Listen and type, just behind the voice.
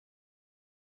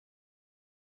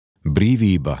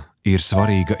Brīvība ir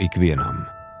svarīga ikvienam.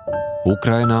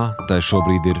 Ukrainā tai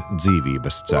šobrīd ir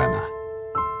dzīvības cena.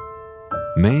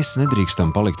 Mēs nedrīkstam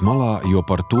palikt malā, jo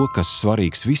par to, kas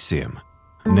svarīgs visiem,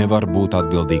 nevar būt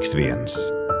atbildīgs viens.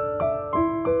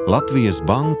 Latvijas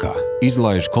Banka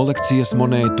izlaiž kolekcijas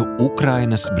monētu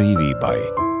Ukrainas brīvībai,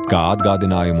 kā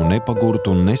atgādinājumu nepagurt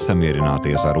un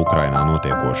nesamierināties ar Ukrainā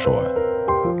notiekošo,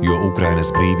 jo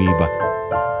Ukrainas brīvība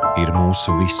ir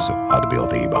mūsu visu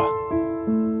atbildība.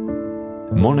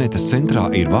 Monētas centrā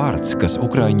ir vārds, kas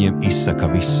ukraiņiem izsaka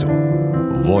visu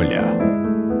 – voļa.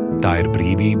 Tā ir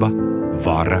brīvība,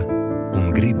 vara un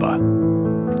griba.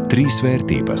 3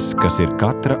 vērtības, kas ir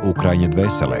katra ukraiņa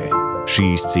dvēselē,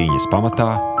 šīs cīņas pamatā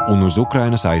un uz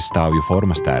Ukrainas aizstāvju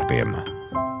formas tērpiem.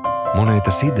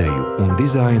 Monētas ideju un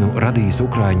dizainu radījis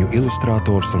ukraiņu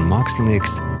ilustrators un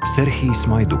mākslinieks Serhijs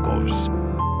Maidukovs,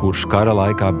 kurš kara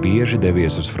laikā bieži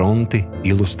devies uz fronti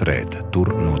ilustrēt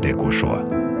tur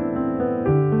notiekošo.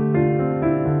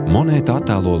 Monēta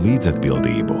attēlo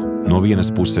līdzatbildību. No vienas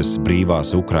puses brīvās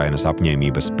Ukrainas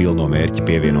apņēmības pilno mērķi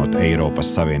pievienot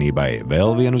Eiropas Savienībai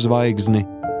vēl vienu zvaigzni,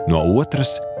 no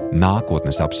otras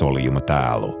nākotnes apsolījuma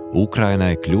tēlu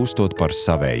Ukrainai kļūstot par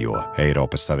savējo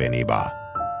Eiropas Savienībā.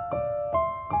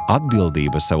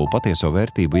 Atbildība savu patieso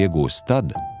vērtību iegūst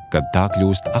tad, kad tā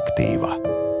kļūst aktīva.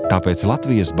 Tāpēc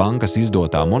Latvijas Bankas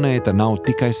izdotā monēta nav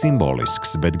tikai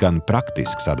simbolisks, bet gan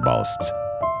praktisks atbalsts.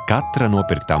 Katra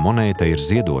nopirktā monēta ir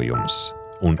ziedojums,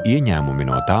 un ieņēmumi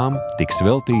no tām tiks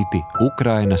veltīti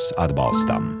Ukrainas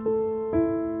atbalstam.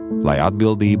 Lai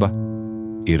atbildība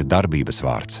ir darbības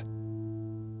vārds.